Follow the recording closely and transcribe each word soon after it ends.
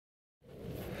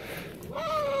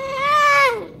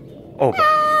Oh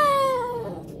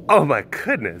my. Oh my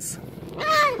goodness.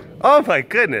 Oh my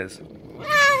goodness.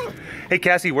 Hey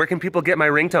Cassie, where can people get my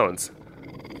ringtones?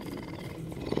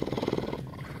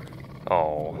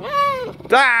 Oh.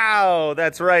 Wow,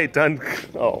 that's right, done.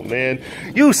 Oh man.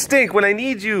 You stink when I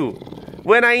need you.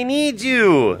 When I need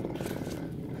you.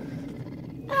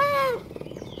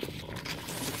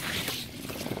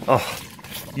 Oh,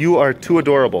 you are too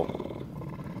adorable.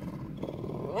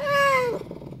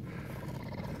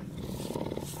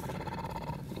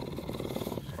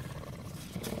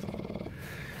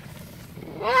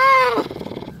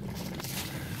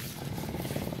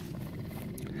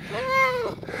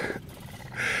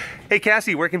 Hey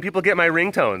Cassie, where can people get my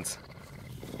ringtones?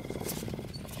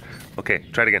 Okay,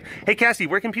 try it again. Hey Cassie,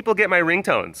 where can people get my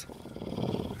ringtones?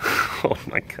 Oh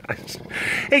my gosh.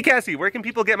 Hey Cassie, where can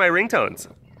people get my ringtones?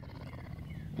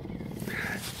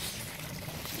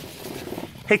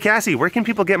 Hey Cassie, where can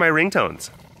people get my ringtones?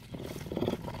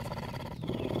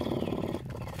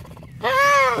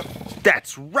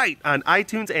 That's right, on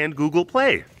iTunes and Google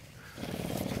Play.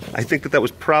 I think that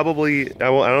was probably, I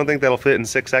don't think that'll fit in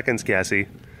 6 seconds, Cassie.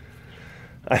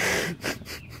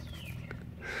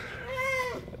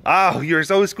 Oh, you're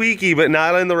so squeaky, but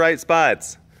not in the right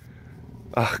spots.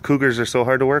 Oh, cougars are so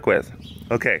hard to work with.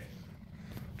 Okay,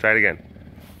 try it again.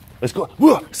 Let's go.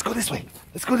 Whoa, let's go this way.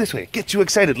 Let's go this way. Get you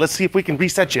excited. Let's see if we can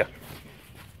reset you.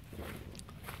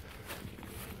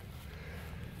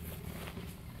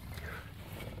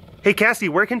 Hey Cassie,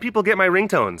 where can people get my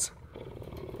ringtones?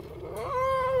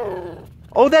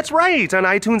 Oh, that's right, on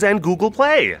iTunes and Google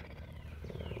Play.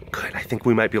 Good, I think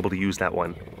we might be able to use that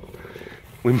one.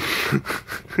 We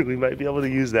might be able to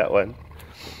use that one.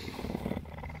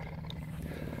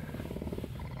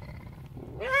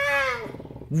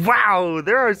 Wow,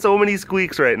 there are so many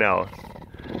squeaks right now.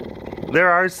 There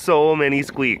are so many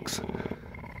squeaks.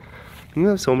 You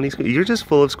have so many squeaks. You're just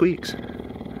full of squeaks.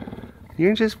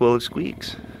 You're just full of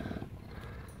squeaks.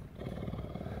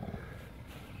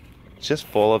 Just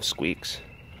full of squeaks.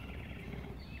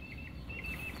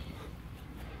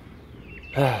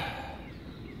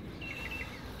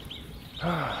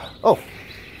 Oh.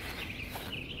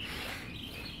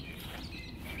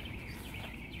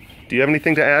 Do you have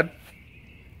anything to add?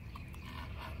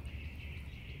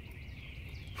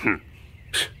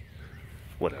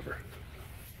 Whatever.